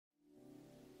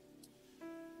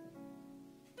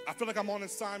I feel like I'm on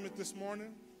assignment this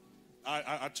morning.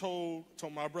 I told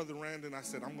my brother Randon, I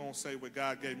said, I'm going to say what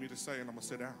God gave me to say, and I'm going to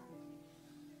sit down.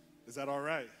 Is that all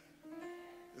right?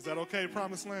 Is that okay,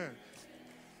 Promised Land?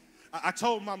 I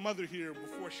told my mother here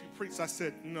before she preached, I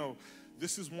said,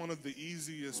 this is one of the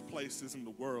easiest places in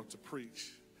the world to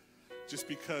preach, just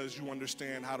because you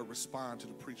understand how to respond to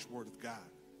the preached word of God.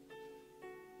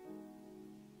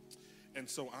 And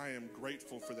so I am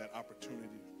grateful for that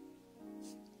opportunity.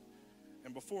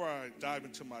 And before I dive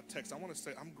into my text, I want to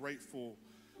say I'm grateful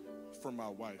for my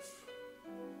wife.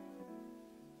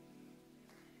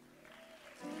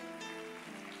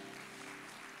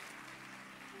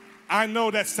 I know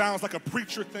that sounds like a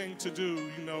preacher thing to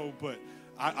do, but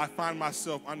I find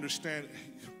myself understanding.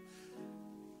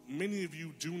 Many of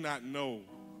you do not know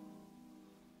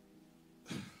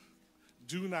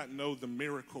the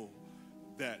miracle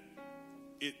that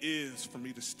it is for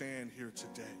me to stand here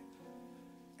today.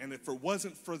 And if it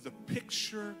wasn't for the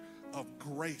picture of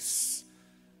grace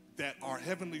that our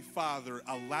Heavenly Father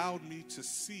allowed me to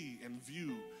see and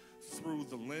view through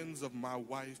the lens of my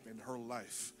wife and her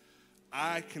life,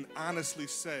 I can honestly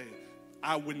say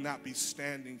I would not be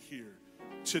standing here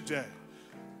today.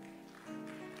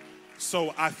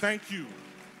 So I thank you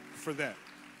for that.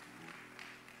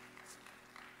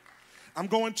 I'm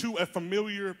going to a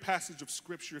familiar passage of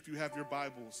Scripture. If you have your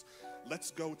Bibles, let's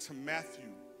go to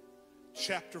Matthew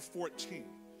chapter 14.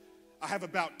 I have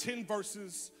about 10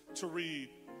 verses to read,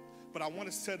 but I want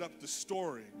to set up the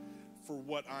story for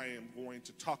what I am going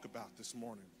to talk about this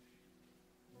morning.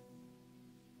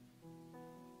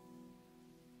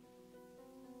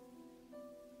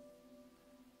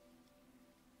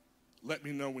 Let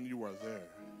me know when you are there.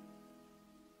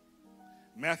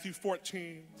 Matthew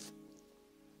 14,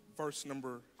 verse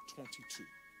number 22.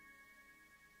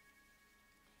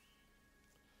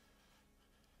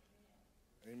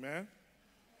 Amen.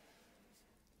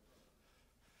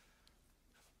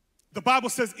 The Bible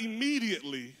says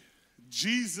immediately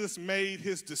Jesus made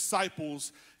his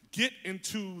disciples get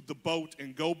into the boat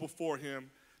and go before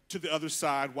him to the other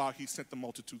side while he sent the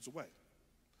multitudes away.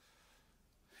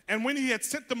 And when he had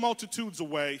sent the multitudes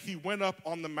away, he went up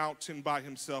on the mountain by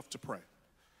himself to pray.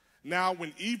 Now,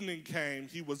 when evening came,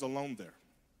 he was alone there.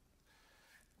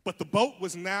 But the boat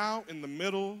was now in the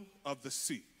middle of the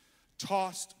sea,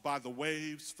 tossed by the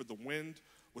waves, for the wind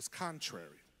was contrary.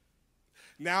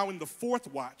 Now, in the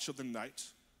fourth watch of the night,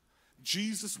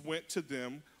 Jesus went to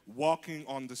them walking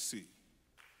on the sea.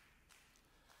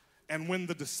 And when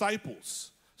the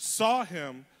disciples saw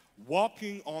him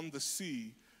walking on the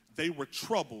sea, they were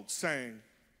troubled, saying,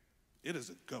 "It is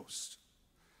a ghost."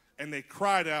 And they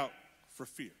cried out for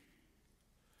fear.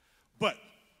 But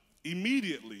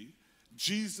immediately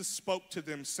Jesus spoke to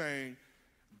them, saying,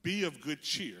 "Be of good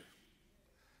cheer.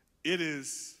 It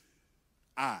is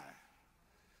I.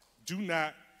 Do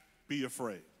not be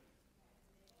afraid."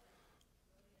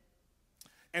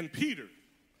 And Peter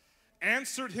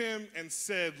answered him and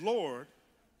said, "Lord,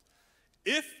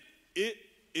 if it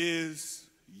is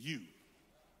you,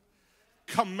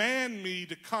 command me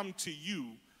to come to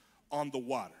you on the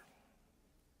water."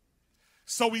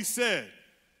 So he said,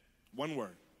 one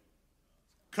word,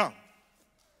 "Come."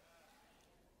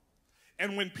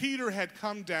 And when Peter had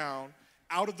come down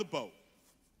out of the boat,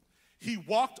 he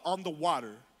walked on the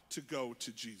water to go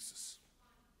to Jesus.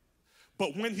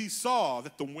 But when he saw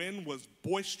that the wind was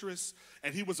boisterous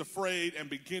and he was afraid and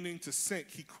beginning to sink,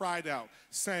 he cried out,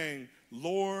 saying,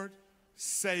 "Lord,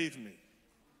 save me."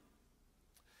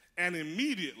 And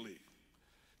immediately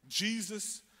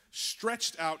Jesus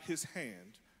stretched out his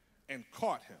hand and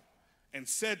caught him and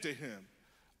said to him,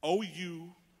 "O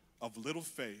you of little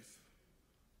faith,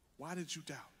 why did you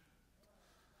doubt?"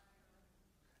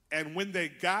 And when they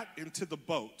got into the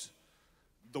boat,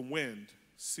 the wind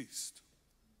ceased.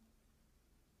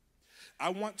 I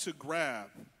want to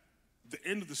grab the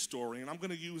end of the story, and I'm going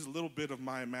to use a little bit of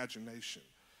my imagination,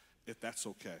 if that's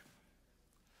okay.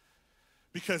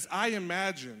 Because I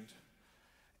imagined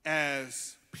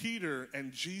as Peter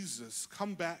and Jesus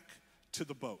come back to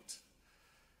the boat,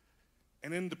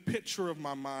 and in the picture of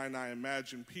my mind, I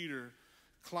imagine Peter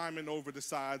climbing over the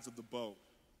sides of the boat,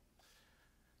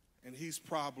 and he's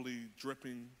probably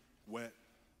dripping wet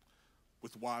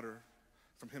with water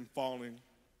from him falling,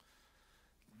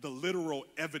 the literal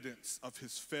evidence of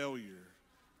his failure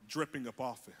dripping up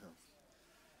off of him,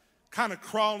 kind of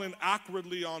crawling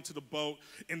awkwardly onto the boat,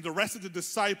 and the rest of the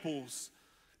disciples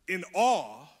in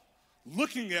awe,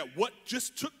 looking at what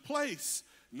just took place,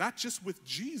 not just with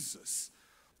Jesus,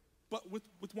 but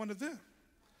with one of them.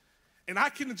 And I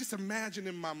can just imagine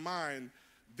in my mind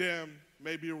them,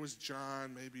 maybe it was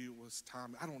John, maybe it was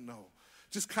Tom, I don't know,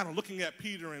 just kind of looking at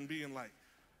Peter and being like,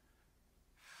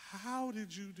 how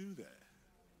did you do that?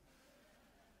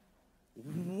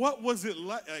 What was it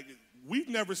like? We've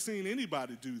never seen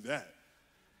anybody do that.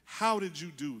 How did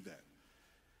you do that?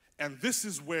 And this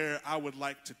is where I would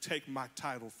like to take my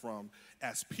title from,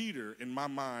 as Peter, in my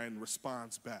mind,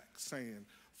 responds back, saying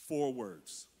 4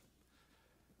 words.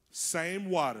 Same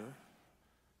water,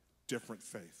 different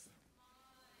faith.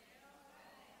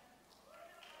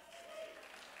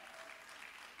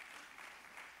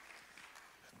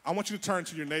 I want you to turn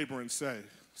to your neighbor and say,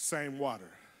 same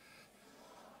water,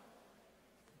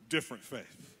 different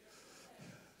faith.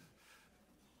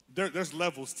 There's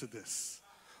levels to this,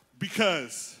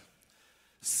 because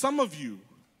some of you,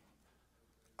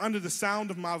 under the sound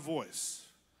of my voice,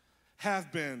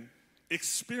 have been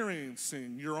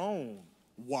experiencing your own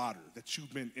water that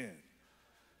you've been in.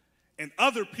 And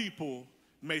other people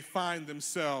may find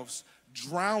themselves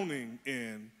drowning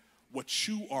in what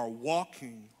you are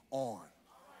walking on.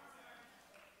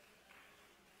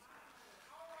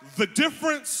 The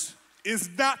difference is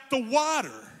not the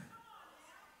water.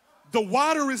 The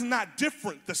water is not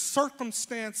different. The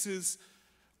circumstances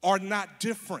are not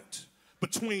different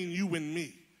between you and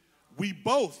me. We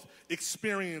both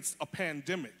experienced a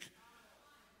pandemic,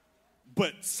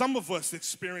 but some of us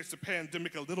experienced the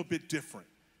pandemic a little bit different.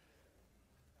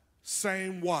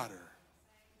 Same water,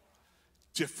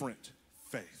 different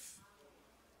faith.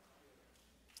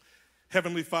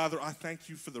 Heavenly Father, I thank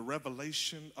you for the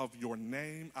revelation of your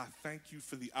name. I thank you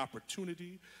for the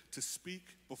opportunity to speak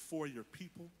before your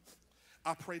people.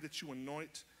 I pray that you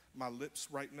anoint my lips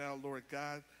right now, Lord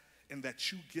God, and that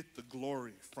you get the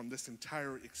glory from this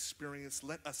entire experience.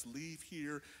 Let us leave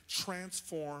here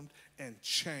transformed and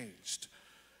changed,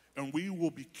 and we will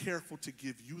be careful to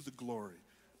give you the glory.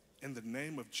 In the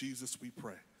name of Jesus we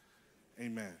pray.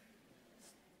 Amen.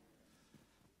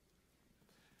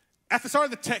 At the start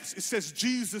of the text, it says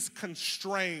Jesus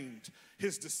constrained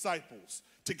his disciples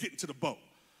to get into the boat.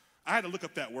 I had to look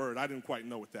up that word. I didn't quite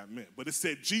know what that meant. But it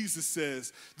said, Jesus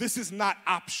says, this is not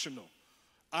optional.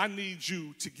 I need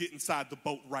you to get inside the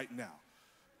boat right now.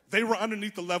 They were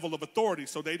underneath the level of authority,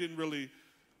 so they didn't really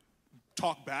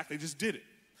talk back. They just did it.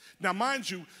 Now, mind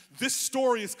you, this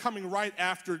story is coming right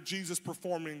after Jesus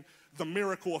performing the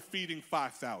miracle of feeding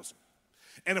 5,000.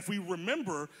 And if we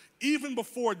remember, even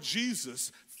before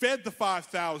Jesus fed the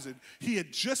 5,000, he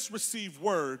had just received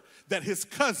word that his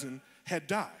cousin had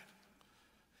died.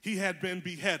 He had been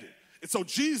beheaded. And so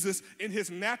Jesus, in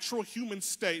his natural human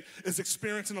state, is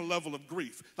experiencing a level of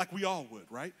grief, like we all would,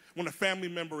 right? When a family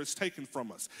member is taken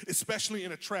from us, especially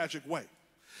in a tragic way.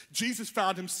 Jesus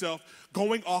found himself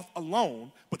going off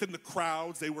alone, but then the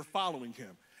crowds, they were following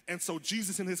him. And so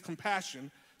Jesus, in his compassion,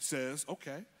 says,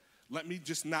 okay, let me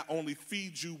just not only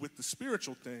feed you with the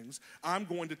spiritual things, I'm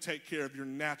going to take care of your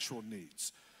natural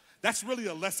needs. That's really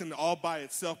a lesson all by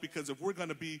itself, because if we're going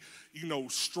to be,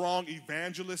 strong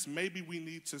evangelists, maybe we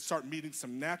need to start meeting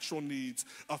some natural needs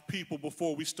of people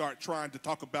before we start trying to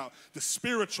talk about the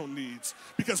spiritual needs.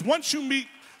 Because once you meet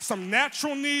some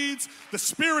natural needs, the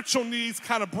spiritual needs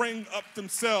kind of bring up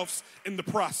themselves in the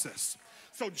process.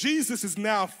 So Jesus is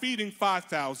now feeding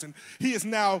 5,000. He has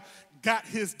now got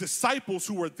his disciples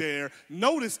who were there.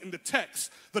 Notice in the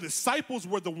text, the disciples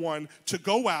were the one to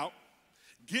go out,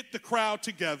 get the crowd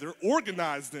together,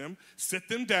 organize them, sit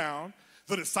them down.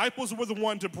 The disciples were the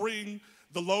one to bring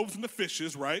the loaves and the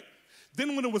fishes, right?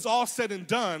 Then when it was all said and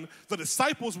done, the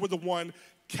disciples were the one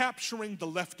capturing the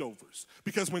leftovers.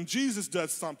 Because when Jesus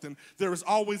does something, there is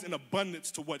always an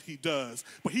abundance to what he does.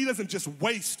 But he doesn't just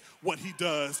waste what he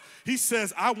does. He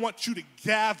says, I want you to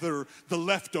gather the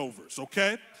leftovers,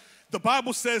 okay? The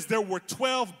Bible says there were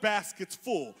 12 baskets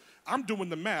full. I'm doing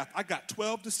the math. I got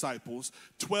 12 disciples,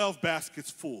 12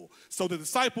 baskets full. So the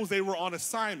disciples, they were on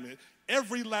assignment.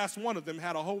 Every last one of them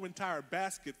had a whole entire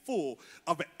basket full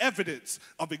of evidence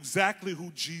of exactly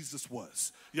who Jesus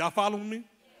was. Y'all following me?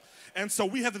 And so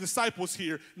we have the disciples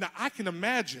here. Now, I can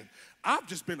imagine, I've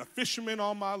just been a fisherman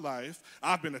all my life.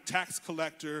 I've been a tax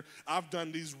collector. I've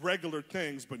done these regular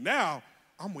things. But now,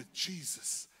 I'm with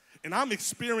Jesus. And I'm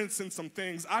experiencing some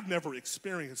things I've never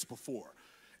experienced before.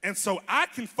 And so I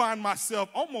can find myself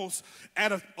almost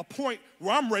at a point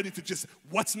where I'm ready to just,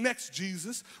 what's next,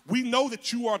 Jesus? We know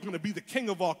that you are going to be the King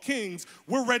of all kings.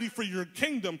 We're ready for your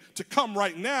kingdom to come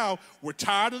right now. We're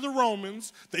tired of the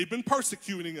Romans. They've been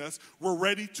persecuting us. We're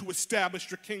ready to establish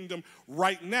your kingdom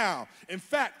right now. In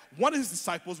fact, one of his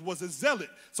disciples was a zealot.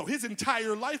 So his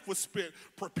entire life was spent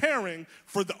preparing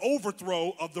for the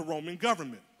overthrow of the Roman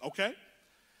government, okay?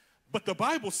 But the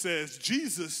Bible says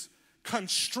Jesus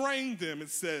constrained them and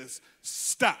says,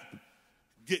 stop,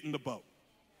 get in the boat.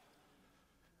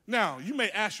 Now, you may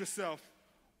ask yourself,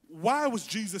 why was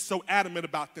Jesus so adamant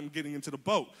about them getting into the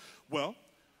boat? Well,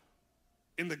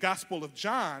 in the Gospel of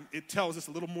John, it tells us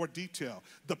a little more detail.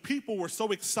 The people were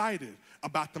so excited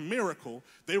about the miracle,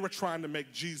 they were trying to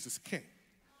make Jesus king.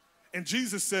 And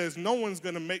Jesus says, no one's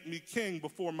going to make me king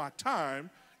before my time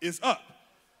is up.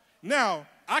 Now,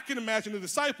 I can imagine the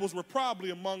disciples were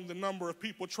probably among the number of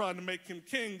people trying to make him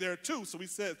king there too. So he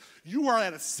says, you are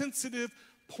at a sensitive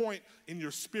point in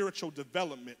your spiritual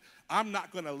development. I'm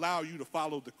not going to allow you to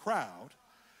follow the crowd.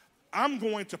 I'm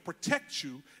going to protect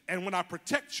you, and when I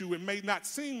protect you, it may not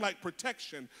seem like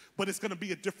protection, but it's going to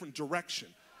be a different direction.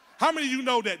 How many of you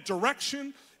know that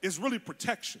direction is really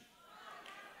protection?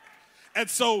 And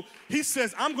so he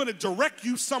says, I'm going to direct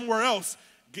you somewhere else.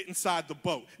 Get inside the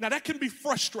boat. Now, that can be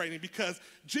frustrating because,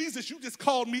 Jesus, you just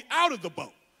called me out of the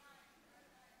boat.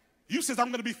 You says I'm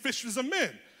going to be fishers of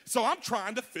men. So I'm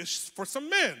trying to fish for some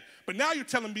men. But now you're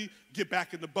telling me, get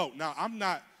back in the boat. Now, I'm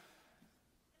not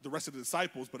the rest of the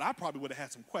disciples, but I probably would have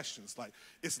had some questions like,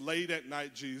 it's late at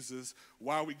night, Jesus.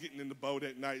 Why are we getting in the boat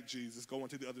at night, Jesus? Going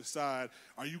to the other side.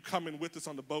 Are you coming with us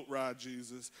on the boat ride,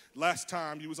 Jesus? Last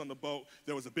time you was on the boat,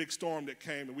 there was a big storm that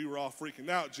came and we were all freaking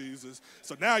out, Jesus.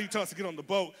 So now you tell us to get on the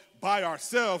boat by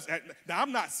ourselves. Now,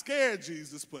 I'm not scared,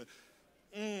 Jesus, but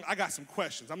I got some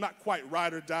questions. I'm not quite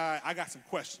ride or die. I got some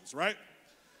questions, right?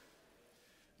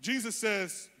 Jesus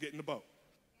says, get in the boat.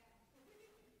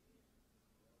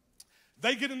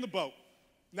 They get in the boat.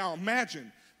 Now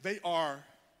imagine they are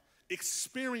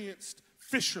experienced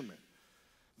fishermen.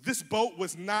 This boat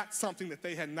was not something that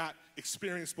they had not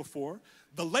experienced before.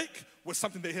 The lake was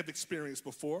something they had experienced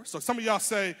before. So some of y'all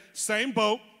say, same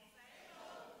boat,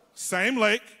 same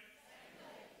lake,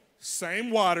 same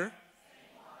water,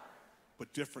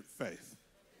 but different faith.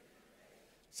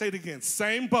 Say it again,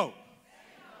 same boat,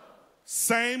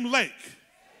 same lake,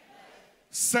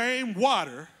 same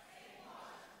water,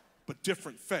 but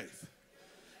different faith.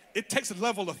 It takes a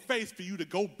level of faith for you to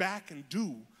go back and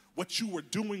do what you were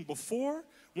doing before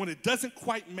when it doesn't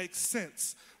quite make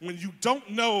sense, when you don't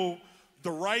know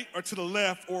the right or to the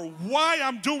left or why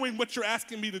I'm doing what you're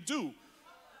asking me to do.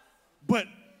 But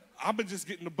I've been just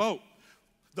getting the boat.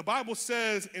 The Bible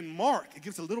says in Mark, it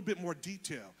gives a little bit more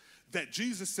detail, that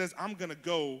Jesus says, I'm going to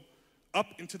go up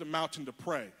into the mountain to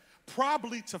pray,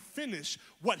 probably to finish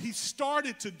what he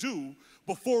started to do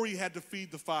before he had to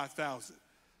feed the 5,000.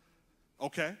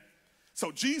 Okay?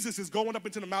 So Jesus is going up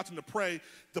into the mountain to pray.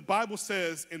 The Bible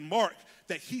says in Mark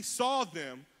that he saw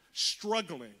them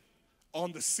struggling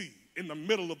on the sea in the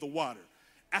middle of the water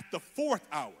at the 4th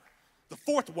hour, the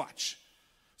 4th watch.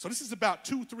 So this is about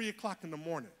 2, 3 o'clock in the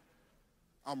morning.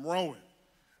 I'm rowing,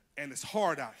 and it's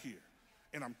hard out here,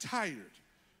 and I'm tired.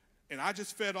 And I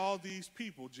just fed all these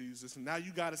people, Jesus, and now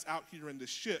you got us out here in the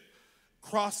ship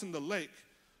crossing the lake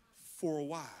for a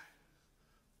why?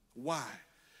 Why?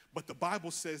 But the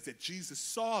Bible says that Jesus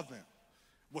saw them,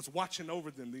 was watching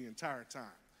over them the entire time.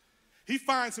 He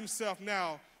finds himself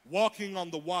now walking on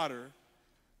the water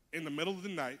in the middle of the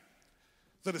night.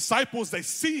 The disciples, they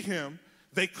see him,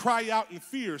 they cry out in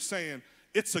fear saying,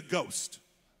 it's a ghost.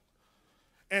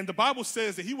 And the Bible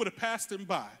says that he would have passed him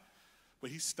by,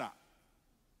 but he stopped.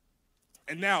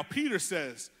 And now Peter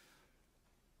says,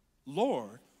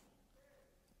 Lord,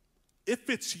 if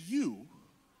it's you,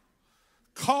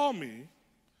 call me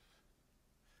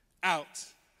out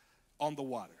on the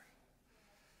water.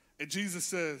 And Jesus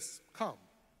says, come.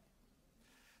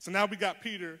 So now we got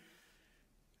Peter,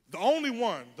 the only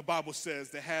one, the Bible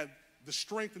says, that had the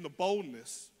strength and the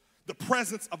boldness, the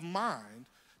presence of mind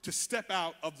to step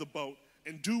out of the boat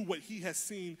and do what he has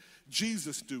seen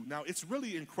Jesus do. Now, it's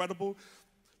really incredible.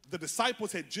 The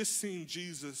disciples had just seen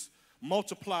Jesus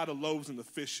multiply the loaves and the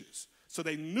fishes, so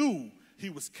they knew he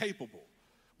was capable.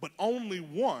 But only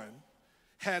one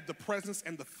had the presence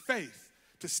and the faith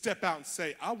to step out and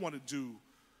say, I want to do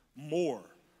more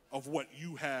of what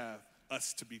you have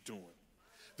us to be doing.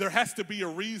 There has to be a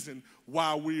reason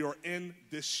why we are in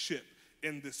this ship,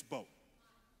 in this boat.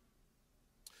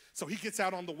 So he gets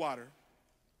out on the water,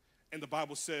 and the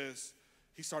Bible says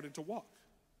he started to walk.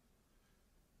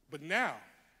 But now,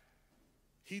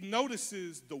 he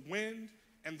notices the wind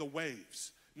and the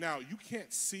waves. Now, you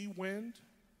can't see wind.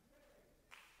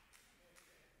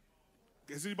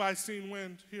 Has anybody seen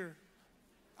wind here?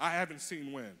 I haven't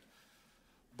seen wind,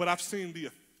 but I've seen the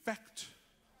effect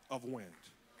of wind.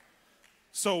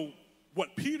 So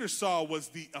what Peter saw was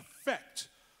the effect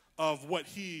of what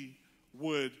he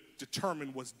would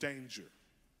determine was danger.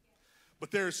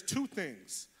 But there's two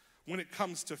things when it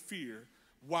comes to fear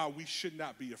why we should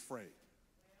not be afraid.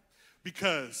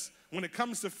 Because when it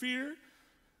comes to fear,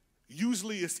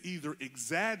 usually it's either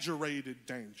exaggerated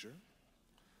danger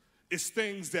It's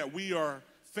things that we are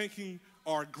thinking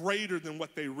are greater than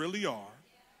what they really are.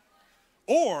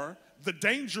 Or the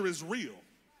danger is real,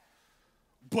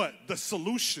 but the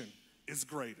solution is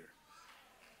greater.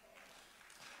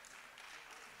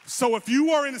 So if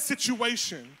you are in a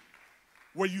situation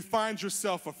where you find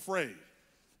yourself afraid,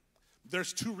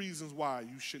 there's two reasons why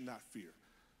you should not fear.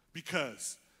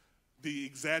 Because the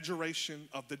exaggeration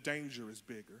of the danger is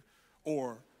bigger,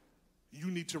 or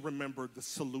you need to remember the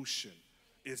solution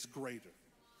is greater.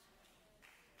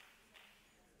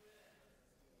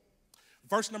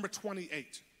 Verse number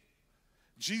 28,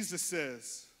 Jesus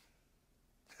says,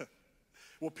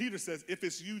 well, Peter says, if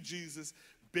it's you, Jesus,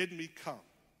 bid me come.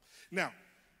 Now,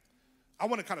 I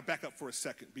want to kind of back up for a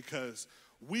second, because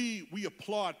we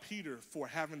applaud Peter for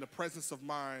having the presence of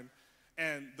mind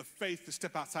and the faith to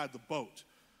step outside the boat.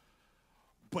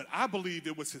 But I believe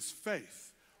it was his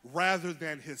faith rather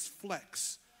than his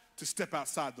flex to step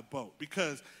outside the boat.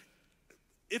 Because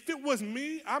if it was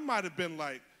me, I might have been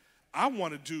like, I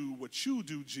want to do what you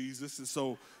do, Jesus, and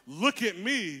so look at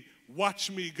me,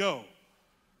 watch me go.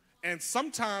 And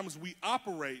sometimes we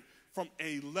operate from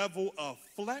a level of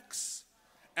flex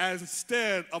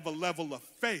instead of a level of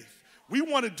faith. We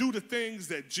want to do the things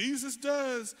that Jesus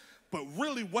does, but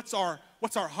really, what's our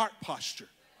heart posture?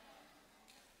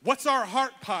 What's our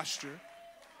heart posture?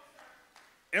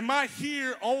 Am I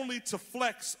here only to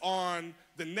flex on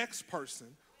the next person,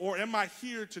 or am I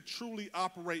here to truly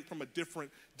operate from a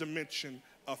different dimension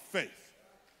of faith?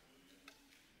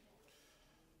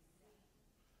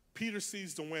 Peter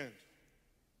sees the wind.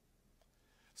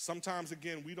 Sometimes,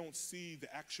 again, we don't see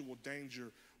the actual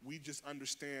danger. We just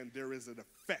understand there is an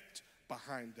effect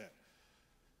behind that.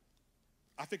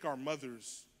 I think our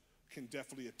mothers can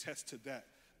definitely attest to that.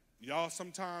 Y'all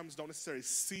sometimes don't necessarily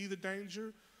see the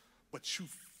danger, but you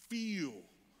feel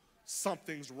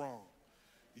something's wrong.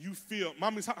 You feel,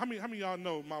 mamas, how many of y'all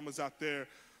know mamas out there?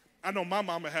 I know my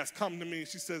mama has come to me and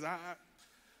she says,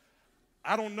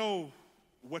 I don't know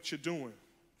what you're doing,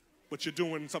 but you're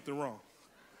doing something wrong.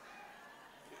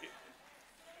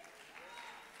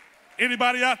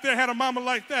 Anybody out there had a mama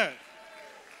like that?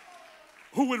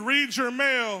 Who would read your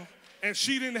mail and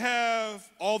she didn't have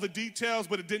all the details,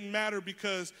 but it didn't matter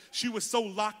because she was so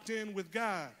locked in with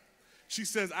God. She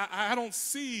says, I don't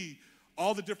see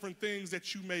all the different things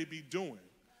that you may be doing,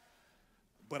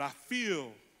 but I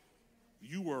feel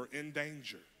you are in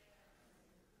danger.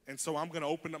 And so I'm going to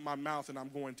open up my mouth and I'm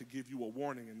going to give you a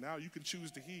warning. And now you can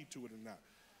choose to heed to it or not.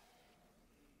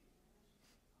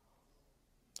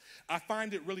 I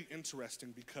find it really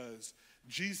interesting because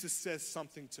Jesus says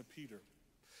something to Peter.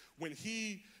 When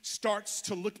he starts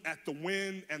to look at the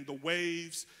wind and the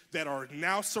waves that are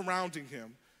now surrounding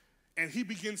him, and he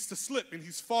begins to slip and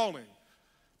he's falling,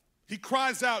 he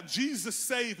cries out, Jesus,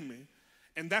 save me.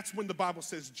 And that's when the Bible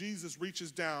says Jesus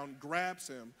reaches down, grabs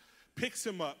him, picks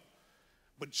him up.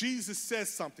 But Jesus says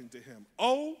something to him.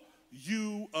 Oh,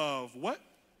 you of what?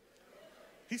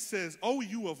 He says, oh,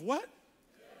 you of what?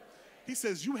 He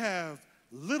says, you have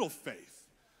little faith.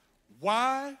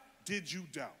 Why did you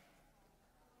doubt?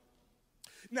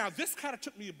 Now, this kind of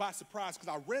took me by surprise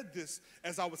because I read this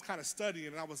as I was kind of studying,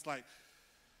 and I was like,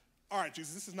 all right,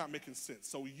 Jesus, this is not making sense.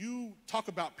 So you talk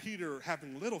about Peter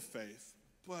having little faith,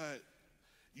 but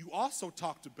you also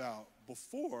talked about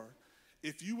before,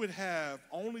 if you would have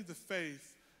only the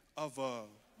faith of a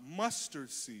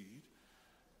mustard seed,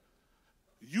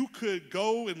 you could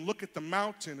go and look at the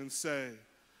mountain and say,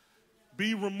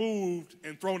 be removed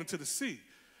and thrown into the sea.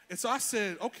 And so I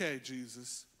said, okay,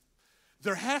 Jesus,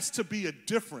 there has to be a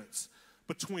difference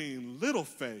between little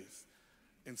faith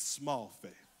and small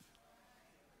faith.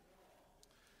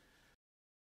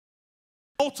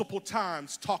 Multiple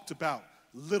times talked about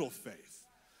little faith.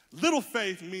 Little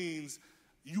faith means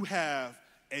you have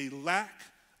a lack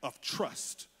of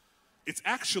trust. It's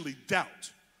actually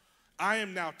doubt. I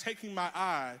am now taking my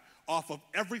eye off of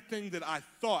everything that I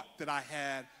thought that I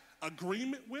had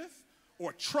agreement with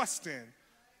or trust in.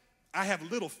 I have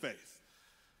little faith.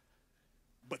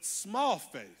 But small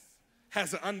faith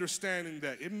has an understanding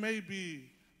that it may be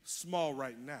small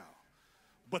right now,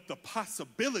 but the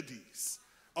possibilities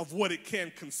of what it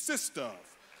can consist of,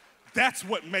 that's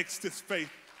what makes this faith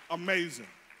amazing.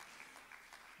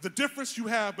 The difference you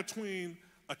have between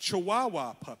a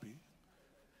Chihuahua puppy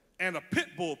and a pit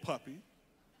bull puppy,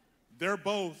 they're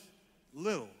both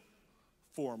little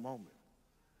for a moment.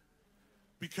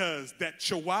 Because that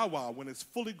Chihuahua, when it's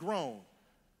fully grown,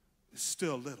 is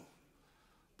still little.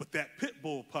 But that pit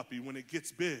bull puppy, when it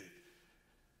gets big,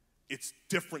 it's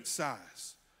different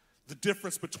size. The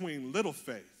difference between little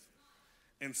faith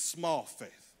and small faith.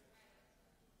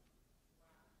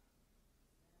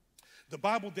 the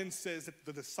Bible then says that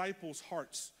the disciples'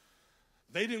 hearts,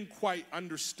 they didn't quite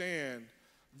understand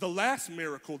the last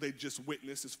miracle they just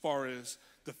witnessed as far as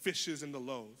the fishes and the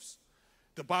loaves.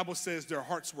 The Bible says their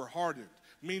hearts were hardened,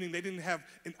 meaning they didn't have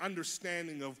an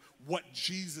understanding of what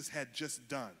Jesus had just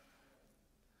done.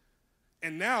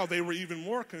 And now they were even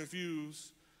more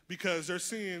confused because they're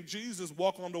seeing Jesus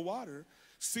walk on the water,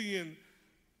 seeing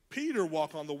Peter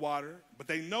walk on the water, but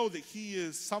they know that he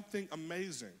is something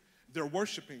amazing. They're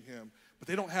worshiping him, but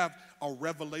they don't have a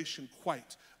revelation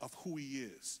quite of who he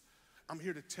is. I'm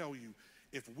here to tell you,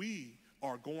 if we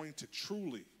are going to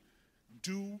truly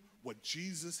do what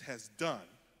Jesus has done,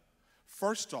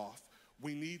 first off,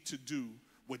 we need to do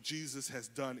what Jesus has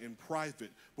done in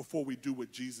private before we do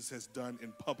what Jesus has done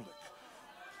in public.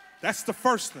 That's the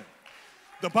first thing.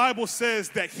 The Bible says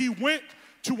that he went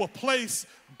to a place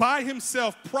by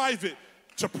himself, private,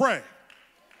 to pray.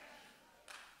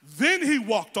 Then he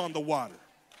walked on the water.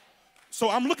 So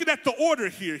I'm looking at the order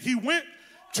here. He went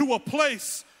to a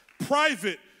place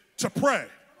private to pray.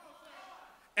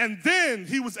 And then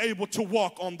he was able to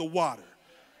walk on the water.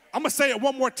 I'm going to say it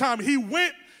one more time. He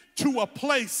went to a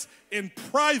place in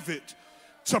private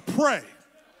to pray.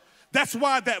 That's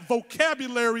why that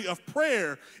vocabulary of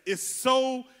prayer is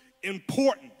so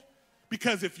important.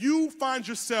 Because if you find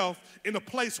yourself in a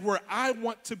place where I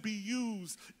want to be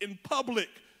used in public,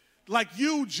 like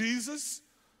you, Jesus,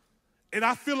 and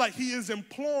I feel like he is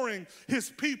imploring his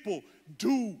people,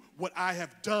 do what I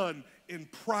have done in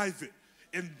private.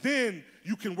 And then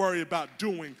you can worry about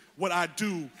doing what I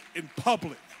do in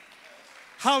public.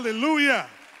 Hallelujah.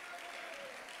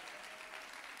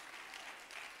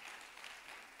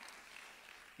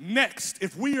 Next,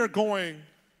 if we are going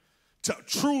to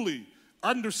truly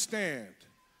understand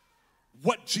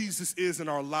what Jesus is in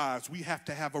our lives, we have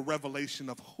to have a revelation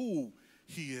of who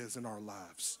he is in our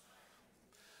lives.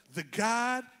 The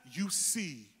God you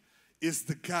see is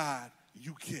the God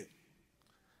you get.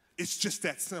 It's just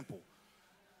that simple.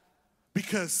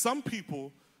 Because some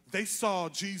people, they saw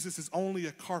Jesus as only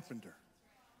a carpenter.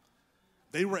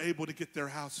 They were able to get their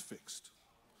house fixed.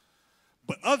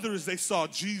 But others, they saw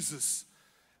Jesus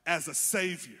as a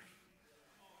savior.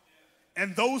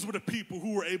 And those were the people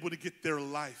who were able to get their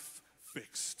life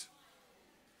fixed.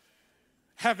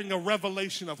 Having a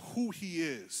revelation of who he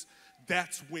is,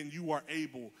 that's when you are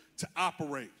able to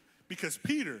operate. Because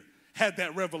Peter had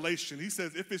that revelation. He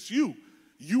says, if it's you,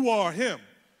 you are him.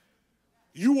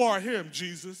 You are him,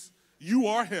 Jesus. You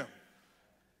are him.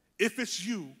 If it's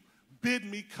you, bid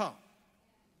me come.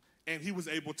 And he was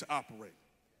able to operate.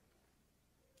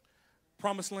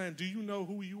 Promised Land, do you know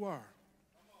who you are?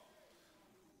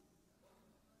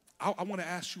 I want to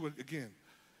ask you again.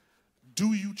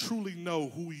 Do you truly know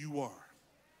who you are?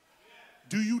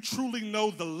 Do you truly know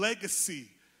the legacy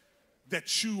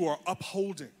that you are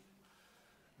upholding?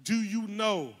 Do you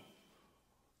know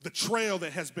the trail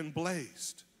that has been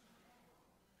blazed?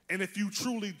 And if you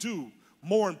truly do,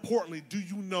 more importantly, do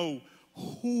you know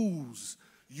whose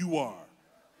you are?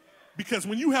 Because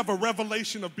when you have a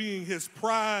revelation of being his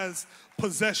prized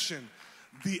possession,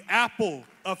 the apple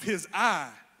of his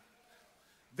eye,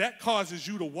 that causes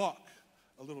you to walk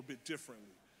a little bit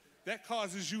differently. That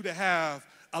causes you to have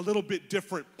a little bit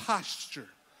different posture.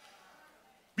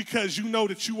 Because you know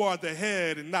that you are the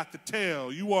head and not the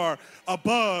tail. You are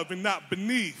above and not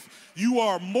beneath. You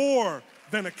are more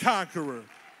than a conqueror.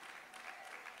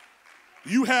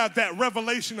 You have that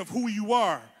revelation of who you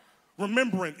are,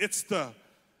 remembering it's the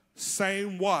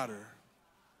same water,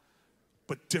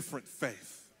 but different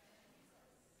faith.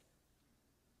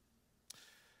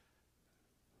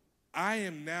 I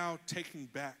am now taking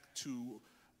back to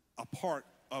a part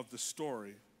of the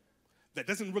story that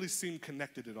doesn't really seem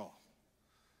connected at all.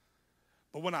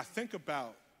 But when I think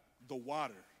about the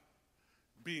water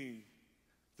being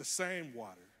the same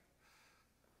water,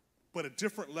 but a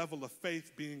different level of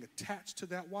faith being attached to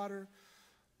that water,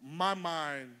 my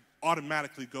mind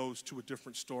automatically goes to a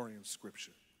different story in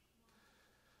Scripture.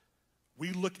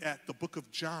 We look at the book of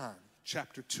John,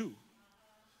 chapter 2.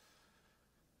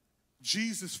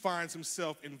 Jesus finds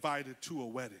himself invited to a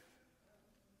wedding.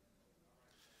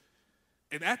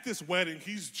 And at this wedding,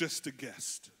 he's just a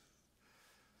guest.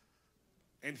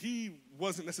 And he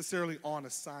wasn't necessarily on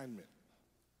assignment.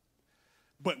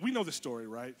 But we know the story,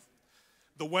 right?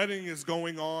 The wedding is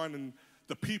going on, and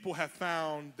the people have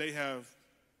found they have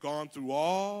gone through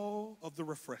all of the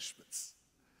refreshments.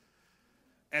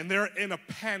 And they're in a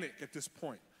panic at this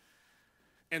point.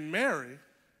 And Mary,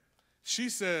 she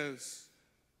says,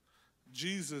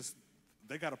 Jesus,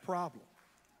 they got a problem.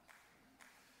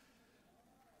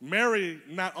 Mary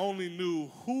not only knew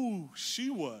who she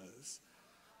was,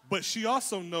 but she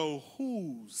also knew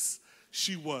whose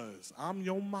she was. I'm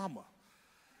your mama,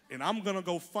 and I'm going to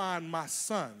go find my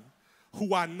son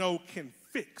who I know can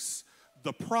fix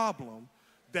the problem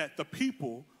that the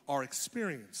people are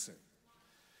experiencing.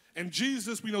 And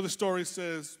Jesus, we know the story,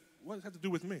 says, what does it have to do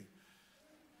with me?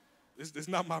 It's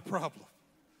not my problem.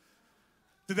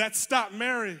 Did that stop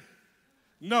Mary?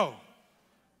 No.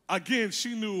 Again,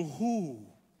 she knew who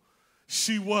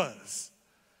she was.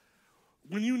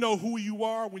 When you know who you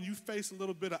are, when you face a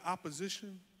little bit of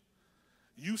opposition,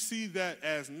 you see that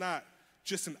as not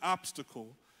just an obstacle,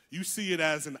 you see it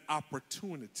as an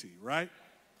opportunity, right?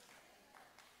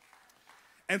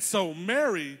 And so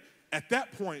Mary, at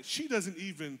that point, she doesn't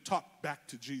even talk back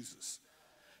to Jesus.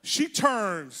 She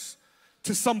turns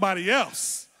to somebody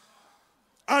else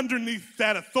underneath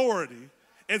that authority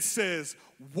and says,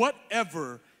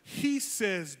 whatever he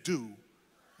says do,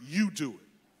 you do it.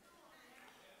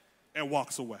 And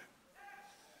walks away.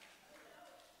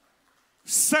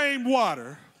 Same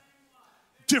water,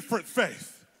 different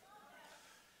faith.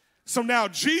 So now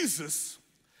Jesus,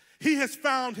 he has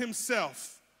found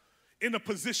himself in a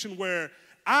position where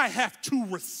I have to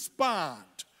respond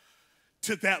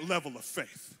to that level of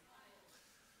faith.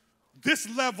 This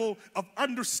level of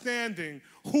understanding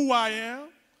who I am,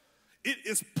 it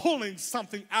is pulling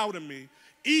something out of me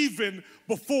even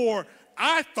before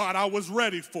I thought I was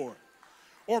ready for it.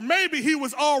 Or maybe he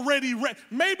was already ready.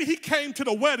 Maybe he came to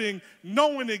the wedding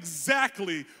knowing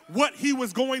exactly what he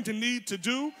was going to need to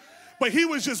do, but he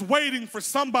was just waiting for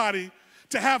somebody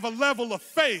to have a level of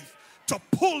faith to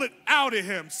pull it out of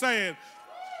him, saying,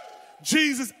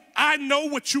 Jesus, I know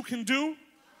what you can do.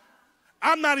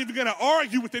 I'm not even going to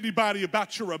argue with anybody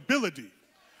about your ability.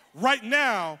 Right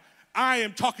now, I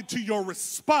am talking to your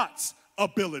response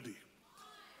ability.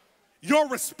 Your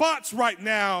response right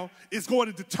now is going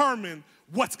to determine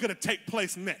what's going to take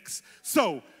place next.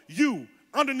 So you,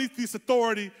 underneath this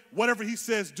authority, whatever he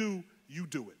says do, you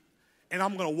do it. And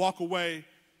I'm going to walk away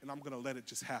and I'm going to let it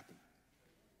just happen.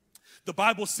 The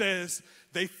Bible says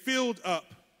they filled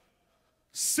up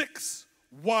 6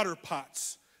 water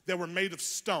pots that were made of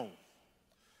stone.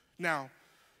 Now,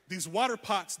 these water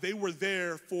pots, they were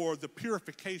there for the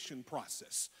purification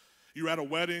process. You're at a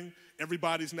wedding,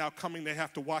 everybody's now coming, they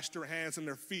have to wash their hands and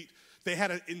their feet. They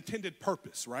had an intended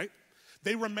purpose, right?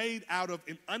 They were made out of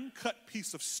an uncut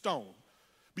piece of stone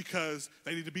because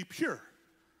they need to be pure.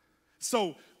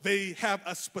 So they have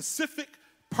a specific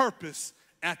purpose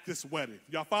at this wedding.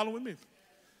 Y'all following me?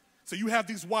 So you have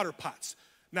these water pots.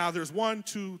 Now there's 1,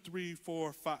 2, 3,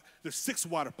 4, 5. There's 6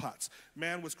 water pots.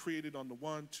 Man was created on the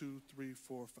 1, 2, 3,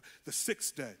 4, 5. The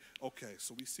 6th day. Okay,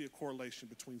 so we see a correlation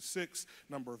between 6,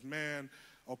 number of man.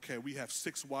 Okay, we have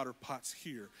 6 water pots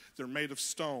here. They're made of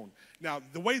stone. Now,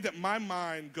 the way that my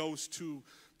mind goes to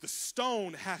the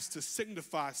stone has to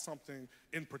signify something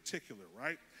in particular,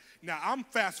 right? Now, I'm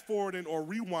fast forwarding or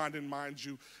rewinding, mind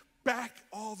you, back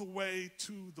all the way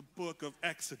to the book of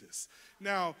Exodus.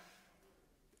 Now,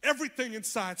 everything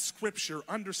inside Scripture,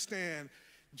 understand,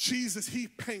 Jesus, he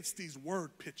paints these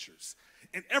word pictures.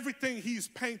 And everything he's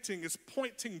painting is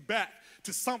pointing back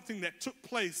to something that took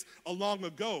place a long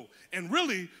ago. And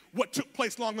really, what took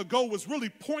place long ago was really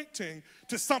pointing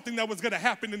to something that was going to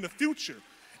happen in the future.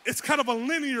 It's kind of a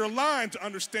linear line to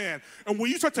understand. And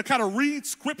when you start to kind of read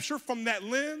Scripture from that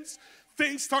lens,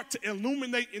 things start to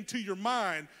illuminate into your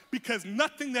mind, because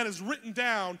nothing that is written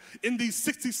down in these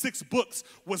 66 books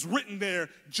was written there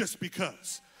just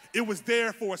because. It was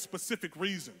there for a specific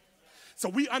reason. So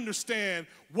we understand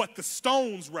what the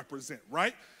stones represent,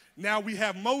 right? Now we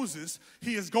have Moses.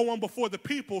 He is going before the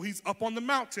people. He's up on the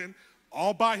mountain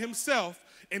all by himself,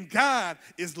 and God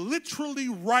is literally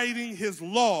writing his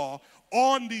law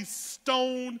on these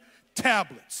stone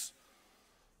tablets.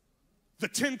 The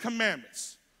 10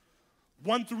 Commandments,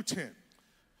 1 through 10.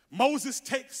 Moses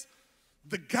takes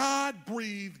the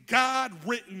God-breathed,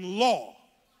 God-written law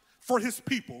for his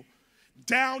people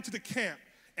down to the camp,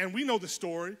 and we know the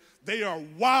story. They are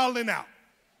wilding out,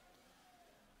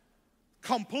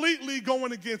 completely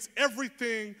going against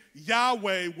everything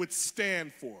Yahweh would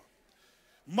stand for.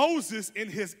 Moses, in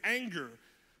his anger,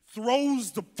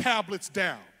 throws the tablets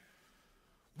down,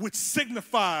 which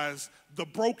signifies the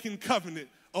broken covenant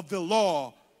of the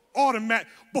law.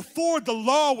 Before the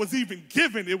law was even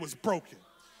given, it was broken.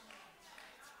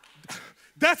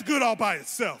 That's good all by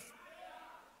itself.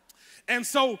 And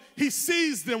so he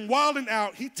sees them wilding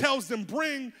out. He tells them,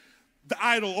 bring the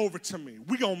idol over to me.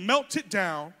 We're going to melt it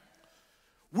down.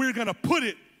 We're going to put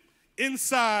it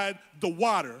inside the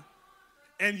water,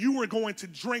 and you are going to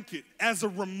drink it as a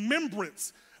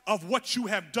remembrance of what you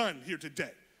have done here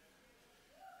today.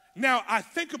 Now, I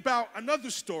think about another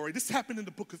story. This happened in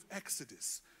the book of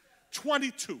Exodus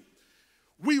 22.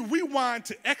 We rewind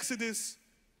to Exodus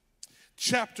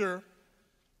that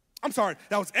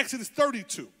was Exodus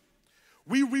 32.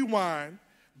 We rewind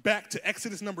back to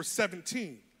Exodus number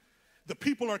 17. The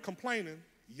people are complaining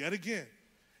yet again.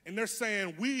 And they're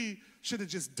saying, we should have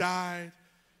just died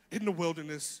in the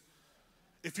wilderness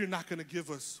if you're not going to give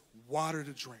us water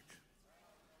to drink.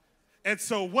 And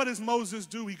so what does Moses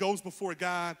do? He goes before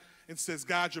God and says,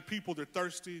 God, your people, they're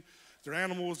thirsty. Their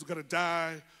animals are going to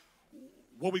die.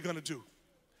 What are we going to do?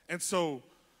 And so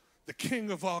the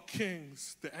King of all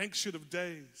kings, the Ancient of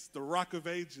Days, the Rock of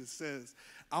Ages says,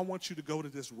 I want you to go to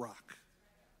this rock.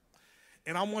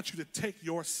 And I want you to take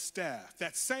your staff,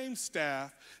 that same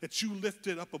staff that you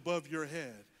lifted up above your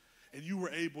head, and you were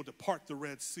able to part the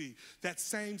Red Sea, that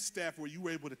same staff where you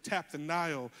were able to tap the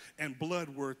Nile and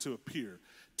blood were to appear.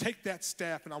 Take that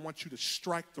staff and I want you to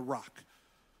strike the rock.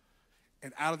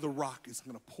 And out of the rock is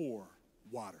going to pour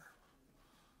water.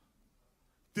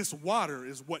 This water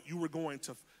is what you were going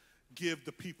to give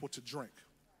the people to drink.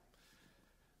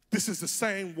 This is the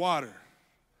same water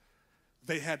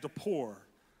they had to pour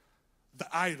the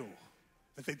idol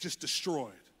that they just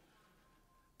destroyed,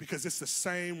 because it's the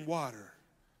same water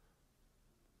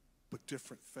but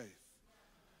different faith.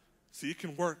 See, it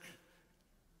can work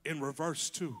in reverse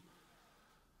too.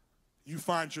 You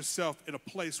find yourself in a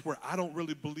place where I don't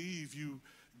really believe you,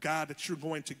 God, that you're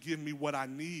going to give me what I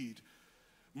need.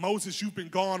 Moses, you've been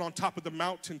gone on top of the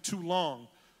mountain too long,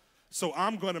 so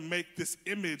I'm going to make this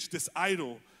image, this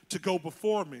idol, to go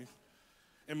before me.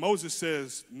 And Moses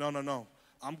says, no.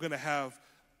 I'm going to have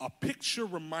a picture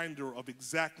reminder of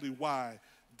exactly why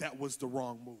that was the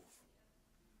wrong move.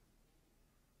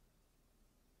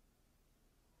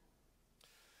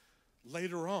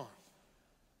 Later on,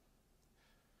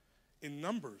 in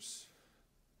Numbers,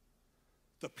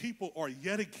 the people are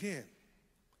yet again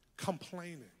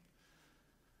complaining,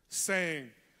 saying,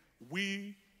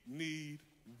 we need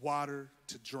water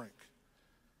to drink.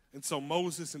 And so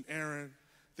Moses and Aaron,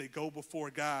 they go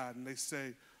before God and they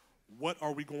say, what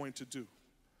are we going to do?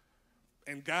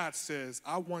 And God says,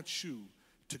 I want you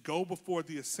to go before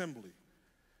the assembly,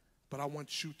 but I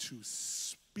want you to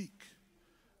speak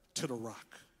to the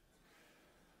rock.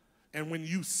 And when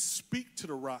you speak to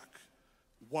the rock,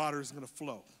 water is going to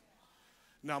flow.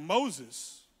 Now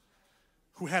Moses,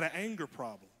 who had an anger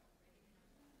problem,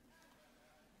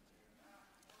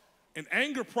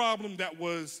 that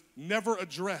was never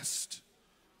addressed.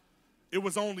 It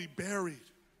was only buried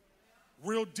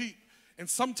real deep. And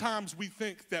sometimes we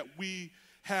think that we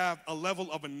have a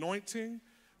level of anointing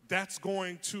that's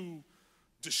going to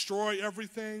destroy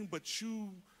everything, but you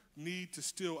need to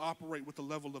still operate with a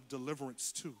level of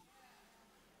deliverance too.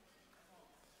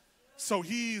 So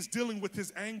he's dealing with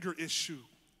his anger issue.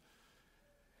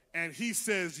 And he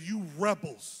says, you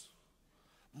rebels,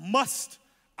 must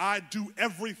I do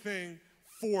everything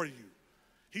for you?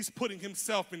 He's putting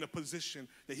himself in a position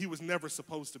that he was never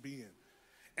supposed to be in.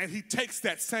 And he takes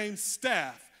that same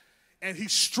staff and he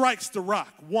strikes the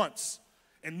rock once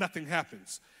and nothing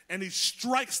happens. And he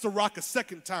strikes the rock a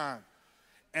second time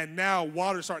and now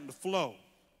water's starting to flow.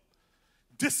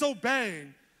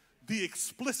 Disobeying the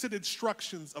explicit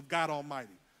instructions of God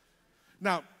Almighty.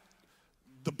 Now,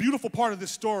 the beautiful part of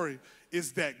this story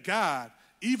is that God,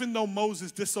 even though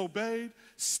Moses disobeyed,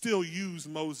 still used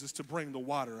Moses to bring the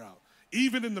water out.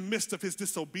 Even in the midst of his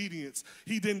disobedience,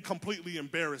 he didn't completely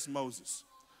embarrass Moses.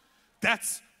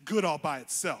 That's good all by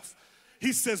itself.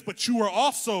 He says, but you are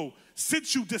also,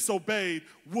 since you disobeyed,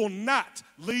 will not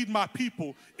lead my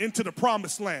people into the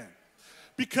promised land.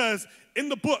 Because in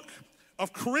the book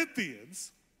of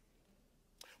Corinthians,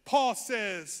 Paul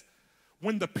says,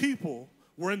 when the people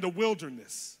were in the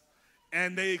wilderness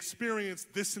and they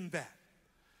experienced this and that,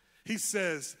 he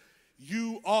says,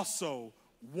 you also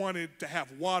wanted to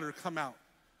have water come out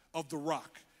of the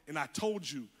rock. And I told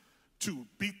you to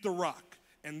beat the rock.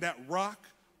 And that rock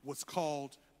was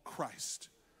called Christ.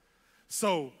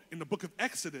 So in the book of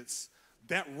Exodus,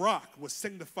 that rock was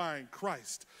signifying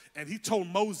Christ. And he told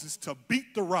Moses to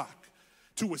beat the rock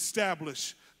to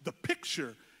establish the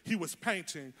picture he was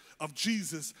painting of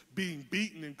Jesus being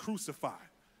beaten and crucified.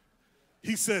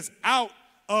 He says, out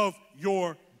of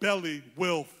your belly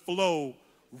will flow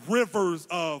rivers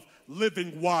of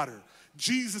living water.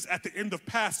 Jesus at the end of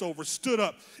Passover stood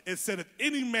up and said, if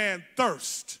any man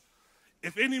thirst,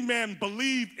 if any man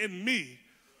believe in me,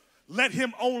 let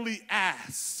him only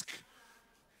ask,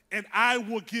 and I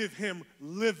will give him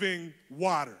living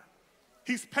water.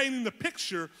 He's painting the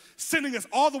picture, sending us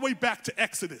all the way back to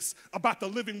Exodus about the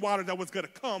living water that was going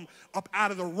to come up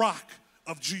out of the rock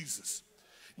of Jesus.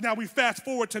 Now we fast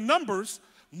forward to Numbers.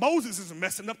 Moses is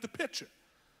messing up the picture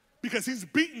because he's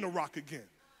beating the rock again.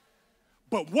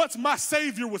 But once my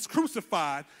Savior was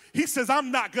crucified, he says,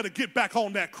 I'm not going to get back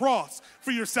on that cross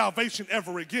for your salvation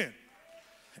ever again.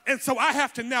 And so I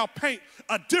have to now paint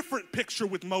a different picture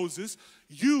with Moses.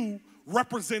 You,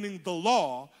 representing the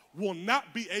law, will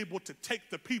not be able to take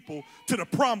the people to the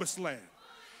promised land.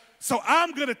 So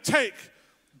I'm going to take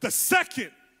the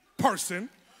second person,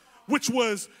 which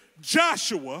was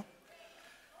Joshua,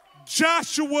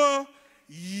 Yeshua,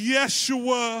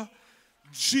 Yeshua,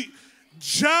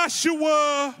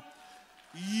 Joshua,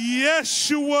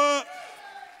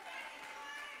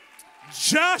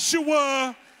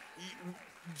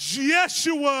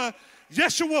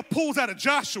 Yeshua pulls out of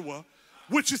Joshua,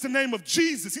 which is the name of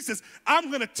Jesus. He says, I'm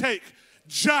going to take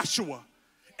Joshua,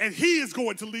 and he is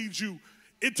going to lead you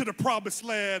into the promised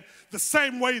land the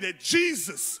same way that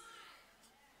Jesus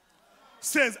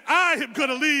says, I am going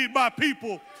to lead my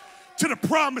people to the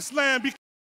promised land. Because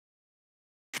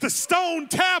the stone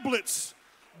tablets,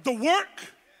 the work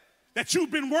that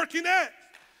you've been working at,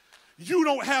 you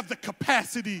don't have the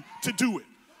capacity to do it.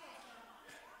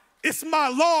 It's my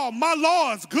law. My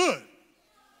law is good.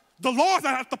 The law is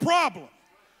not the problem.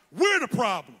 We're the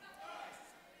problem.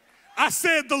 I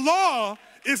said the law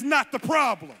is not the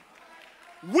problem.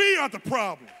 We are the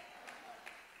problem.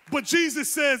 But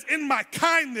Jesus says, in my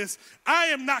kindness, I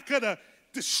am not going to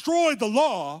destroy the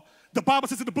law. The Bible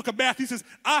says in the book of Matthew, it says,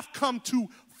 I've come to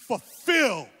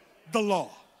fulfill the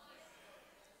law.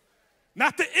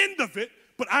 Not the end of it,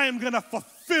 but I am going to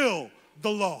fulfill the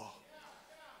law.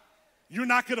 You're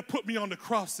not going to put me on the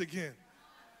cross again.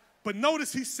 But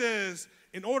notice he says,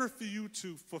 in order for you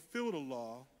to fulfill the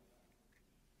law,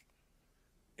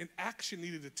 an action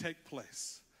needed to take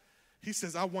place. He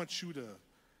says, I want you to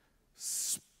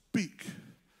speak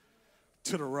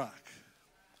to the rock.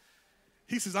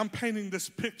 He says, I'm painting this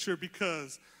picture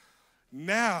because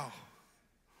now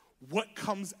what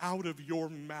comes out of your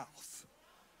mouth,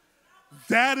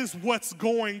 that is what's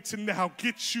going to now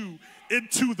get you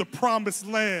into the promised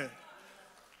land.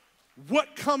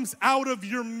 What comes out of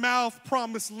your mouth,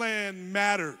 promised land,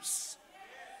 matters.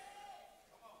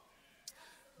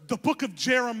 The book of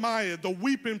Jeremiah, the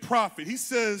weeping prophet, he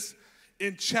says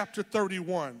in chapter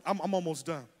 31, I'm almost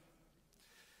done.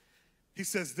 He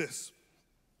says this,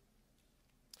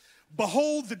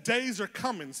 behold, the days are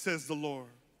coming, says the Lord,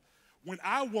 when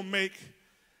I will make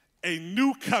a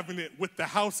new covenant with the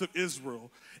house of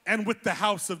Israel and with the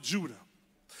house of Judah.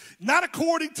 Not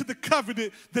according to the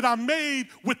covenant that I made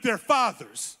with their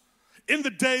fathers in the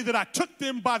day that I took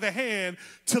them by the hand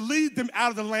to lead them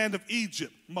out of the land of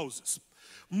Egypt, Moses.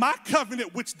 My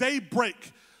covenant which they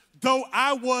break, though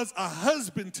I was a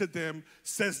husband to them,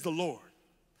 says the Lord.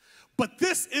 But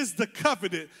this is the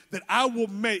covenant that I will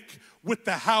make with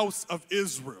the house of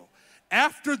Israel.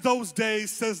 After those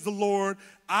days, says the Lord,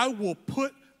 I will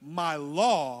put my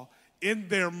law in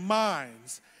their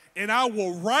minds, and I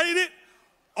will write it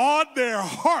on their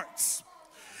hearts.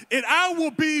 And I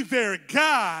will be their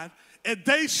God, and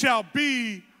they shall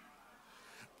be,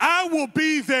 I will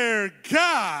be their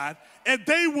God, and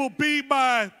they will be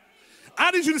my,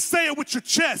 I need you to say it with your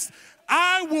chest.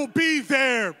 I will be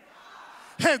their,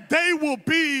 and they will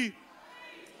be,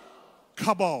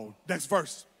 come on, next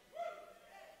verse.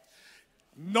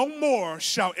 No more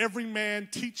shall every man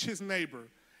teach his neighbor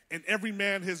and every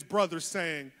man his brother,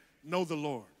 saying, know the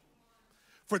Lord.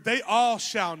 For they all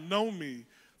shall know me,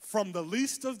 from the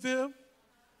least of them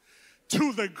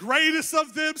to the greatest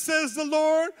of them, says the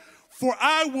Lord. For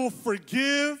I will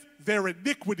forgive their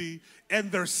iniquity,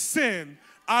 and their sin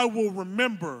I will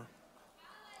remember.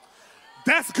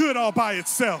 That's good all by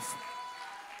itself.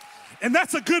 And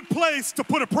that's a good place to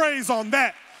put a praise on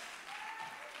that.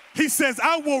 He says,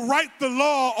 I will write the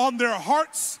law on their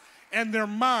hearts and their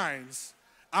minds.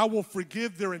 I will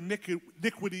forgive their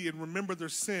iniquity and remember their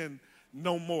sin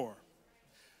no more.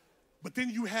 But then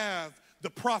you have the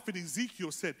prophet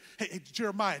Ezekiel said, hey,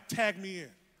 Jeremiah, tag me in.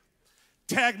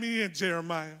 Tag me in,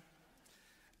 Jeremiah.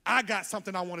 I got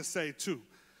something I want to say too.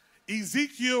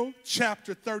 Ezekiel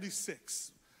chapter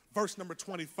 36, verse number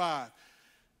 25.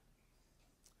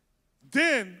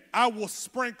 Then I will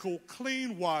sprinkle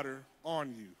clean water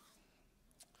on you,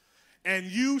 and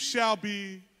you shall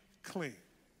be clean.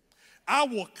 I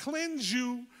will cleanse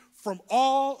you from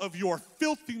all of your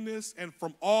filthiness and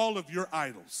from all of your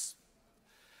idols.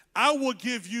 I will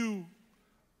give you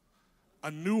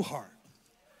a new heart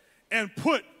and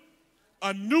put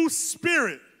a new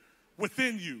spirit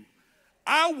within you.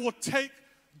 I will take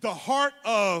the heart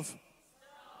of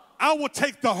out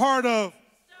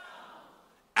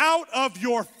of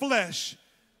your flesh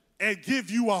and give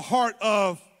you a heart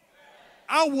of,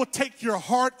 I will take your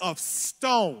heart of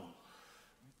stone.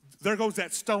 There goes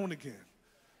that stone again.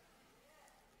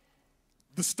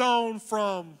 The stone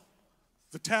from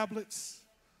the tablets,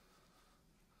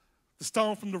 the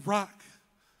stone from the rock,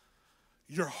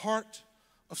 your heart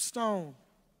of stone.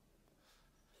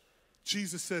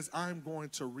 Jesus says, I'm going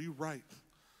to rewrite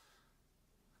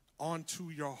onto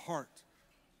your heart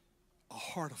a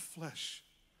heart of flesh.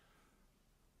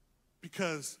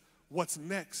 Because what's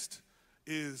next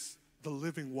is the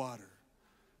living water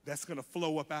that's going to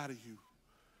flow up out of you.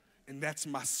 And that's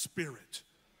my spirit.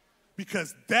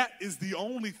 Because that is the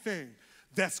only thing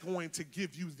that's going to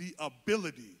give you the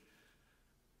ability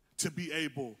to be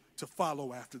able to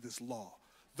follow after this law,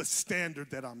 the standard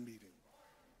that I'm meeting.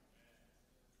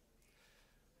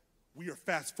 We are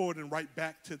fast forwarding right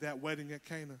back to that wedding at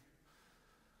Cana.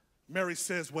 Mary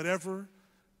says, whatever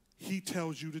he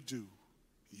tells you to do,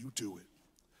 you do it.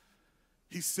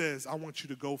 He says, I want you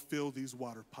to go fill these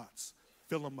water pots.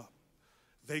 Fill them up.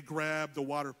 They grab the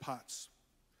water pots.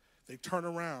 They turn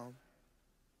around,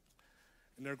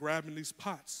 and they're grabbing these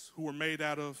pots who were made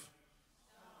out of.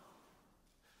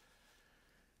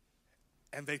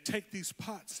 And they take these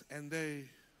pots and they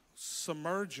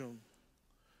submerge them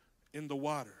in the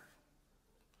water.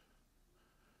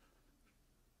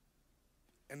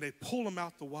 And they pull them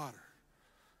out the water.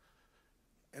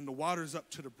 And the water's up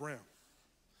to the brim.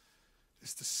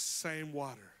 It's the same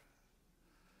water.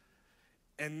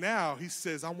 And now he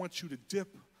says, I want you to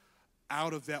dip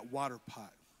out of that water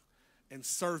pot and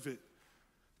serve it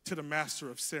to the master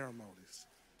of ceremonies.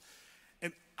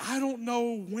 And I don't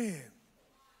know when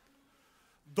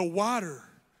the water,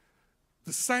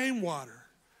 the same water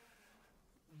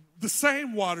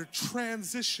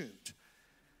transitioned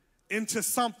into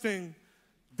something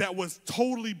that was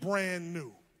totally brand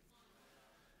new.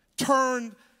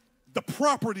 Turned the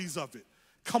properties of it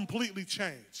completely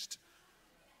changed.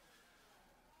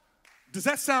 Does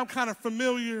that sound kind of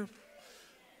familiar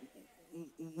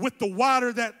with the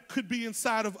water that could be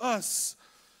inside of us?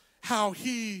 How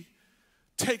he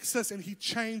takes us and he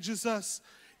changes us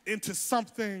into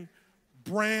something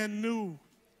brand new.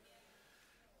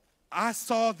 I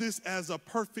saw this as a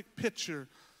perfect picture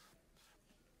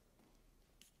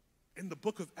in the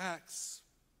book of Acts,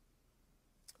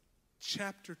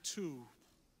 chapter 2,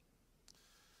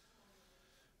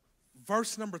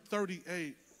 verse number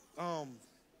 38.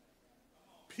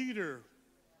 Peter,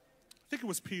 I think it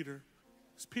was Peter.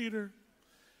 It's Peter.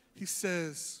 He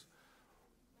says,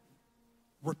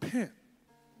 repent.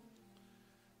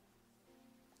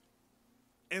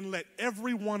 And let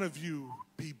every one of you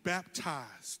be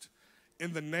baptized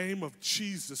in the name of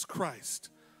Jesus Christ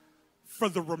for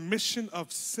the remission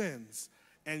of sins,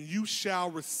 and you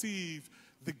shall receive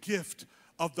the gift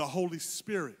of the Holy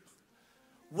Spirit.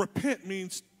 Repent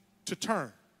means to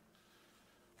turn.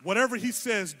 Whatever he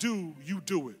says do, you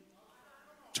do it.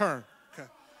 Turn.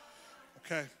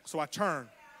 Okay, so I turn.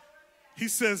 He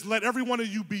says, let every one of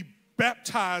you be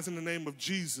baptized in the name of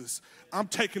Jesus. I'm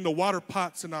taking the water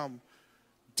pots and I'm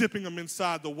dipping them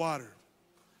inside the water.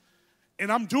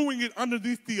 And I'm doing it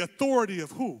underneath the authority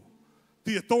of who?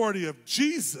 The authority of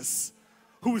Jesus,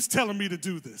 who is telling me to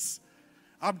do this.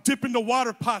 I'm dipping the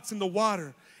water pots in the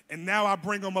water, and now I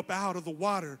bring them up out of the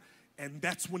water, and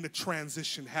that's when the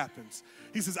transition happens.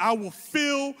 He says, I will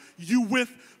fill you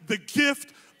with the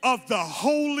gift of the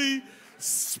Holy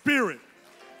Spirit.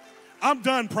 I'm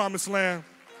done, Promised Land.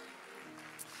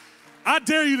 I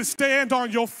dare you to stand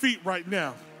on your feet right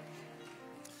now.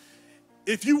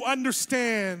 If you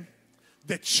understand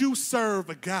that you serve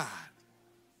a God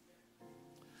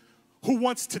who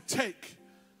wants to take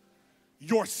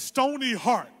your stony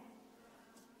heart,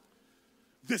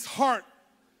 this heart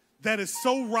that is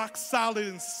so rock solid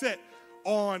and set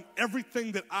on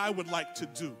everything that I would like to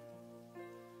do.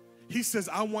 He says,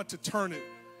 I want to turn it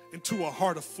into a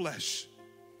heart of flesh.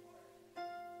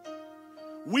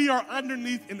 We are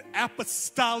underneath an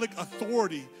apostolic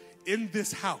authority in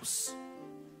this house.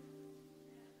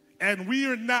 And we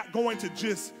are not going to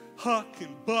just huck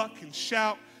and buck and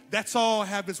shout. That's all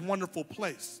have its wonderful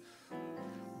place.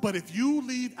 But if you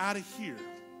leave out of here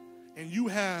and you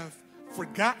have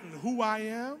forgotten who I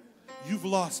am, you've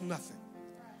lost nothing.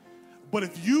 But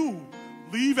if you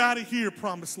leave out of here,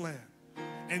 Promised Land,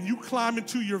 and you climb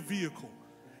into your vehicle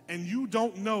and you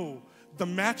don't know the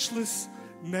matchless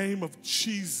name of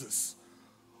Jesus,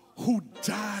 who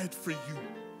died for you,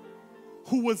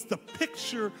 who was the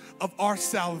picture of our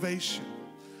salvation,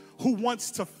 who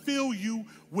wants to fill you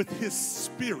with his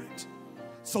spirit,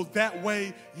 so that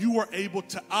way you are able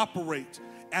to operate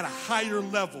at a higher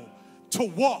level, to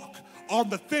walk on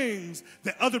the things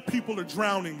that other people are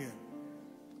drowning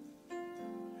in.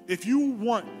 If you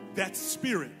want that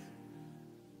spirit,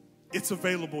 it's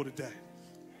available today.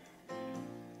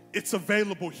 It's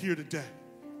available here today.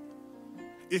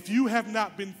 If you have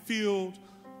not been filled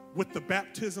with the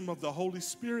baptism of the Holy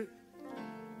Spirit,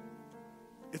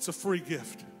 it's a free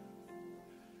gift.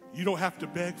 You don't have to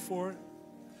beg for it.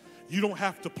 You don't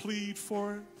have to plead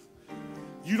for it.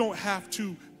 You don't have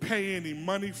to pay any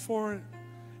money for it.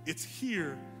 It's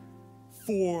here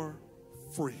for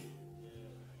free.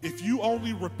 If you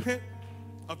only repent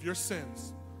of your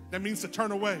sins, that means to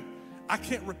turn away. I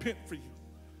can't repent for you.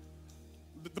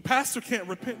 The pastor can't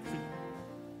repent for you.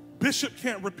 Bishop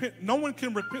can't repent. No one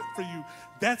can repent for you.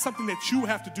 That's something that you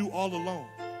have to do all alone.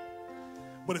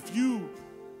 But if you,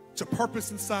 to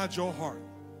purpose inside your heart,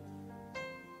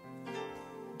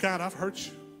 God, I've hurt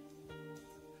you.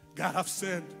 God, I've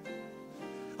sinned.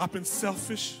 I've been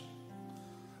selfish.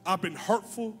 I've been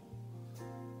hurtful.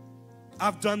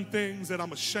 I've done things that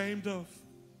I'm ashamed of.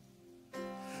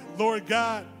 Lord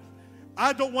God,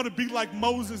 I don't want to be like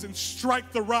Moses and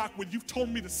strike the rock when you've told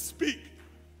me to speak.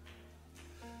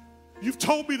 You've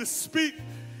told me to speak,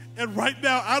 and right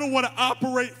now I don't want to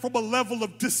operate from a level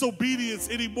of disobedience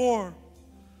anymore.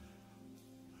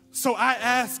 So I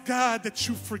ask God that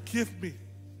you forgive me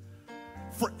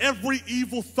for every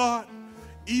evil thought,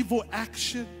 evil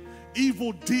action,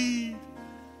 evil deed,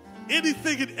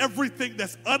 anything and everything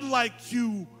that's unlike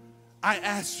you. I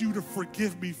ask you to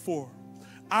forgive me for.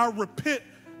 I repent,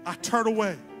 I turn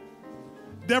away,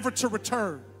 never to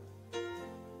return.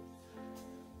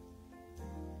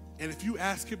 And if you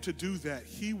ask him to do that,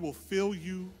 he will fill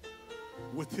you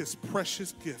with his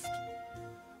precious gift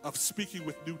of speaking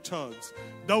with new tongues.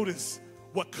 Notice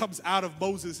what comes out of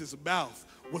Moses' mouth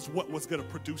was what was going to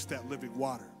produce that living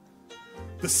water.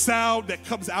 The sound that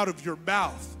comes out of your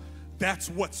mouth, that's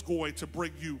what's going to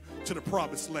bring you to the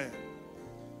promised land.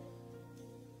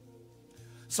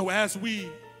 So as we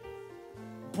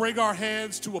bring our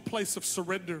hands to a place of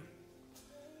surrender,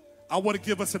 I want to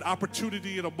give us an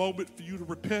opportunity in a moment for you to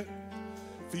repent,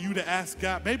 for you to ask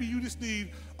God. Maybe you just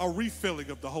need a refilling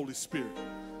of the Holy Spirit.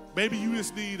 Maybe you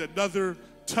just need another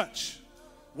touch.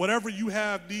 Whatever you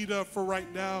have need of for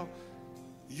right now,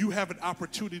 you have an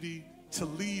opportunity to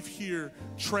leave here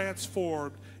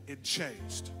transformed and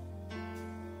changed.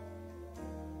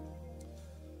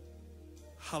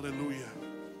 Hallelujah.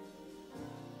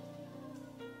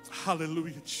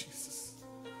 Hallelujah, Jesus.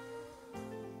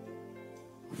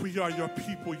 We are your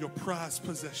people, your prized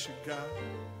possession, God.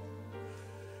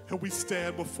 And we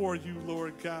stand before you,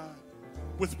 Lord God,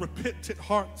 with repentant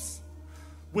hearts,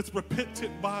 with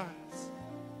repentant minds.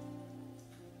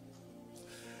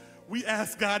 We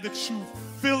ask, God, that you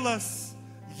fill us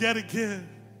yet again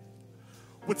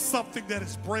with something that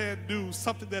is brand new,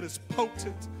 something that is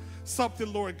potent,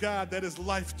 something, Lord God, that is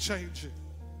life-changing.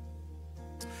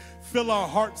 Fill our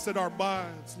hearts and our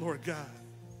minds, Lord God.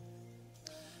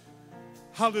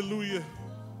 Hallelujah.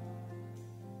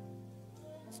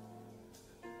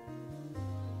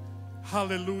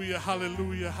 Hallelujah,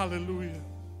 hallelujah, hallelujah.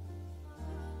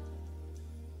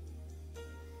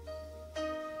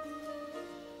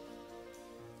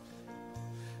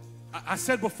 I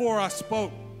said before I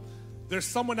spoke, there's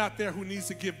someone out there who needs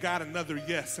to give God another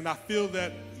yes, and I feel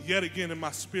that yet again in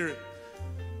my spirit.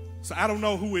 So I don't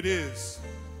know who it is,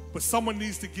 but someone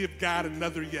needs to give God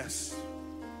another yes.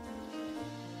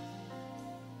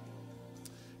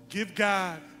 Give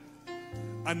God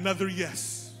another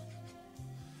yes.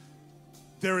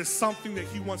 There is something that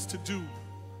he wants to do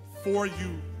for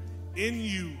you, in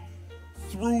you,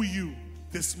 through you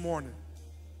this morning.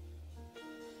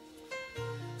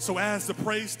 So as the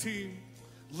praise team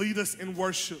lead us in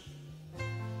worship,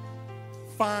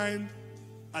 find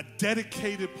a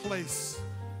dedicated place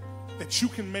that you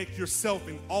can make yourself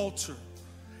an altar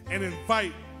and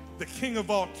invite the King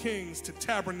of all kings to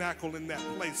tabernacle in that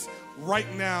place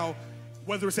right now,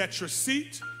 whether it's at your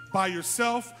seat, by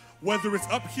yourself, whether it's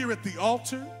up here at the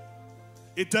altar,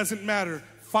 it doesn't matter.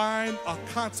 Find a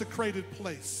consecrated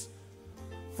place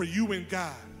for you and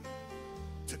God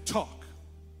to talk.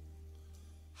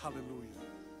 Hallelujah.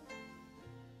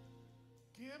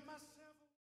 Give myself.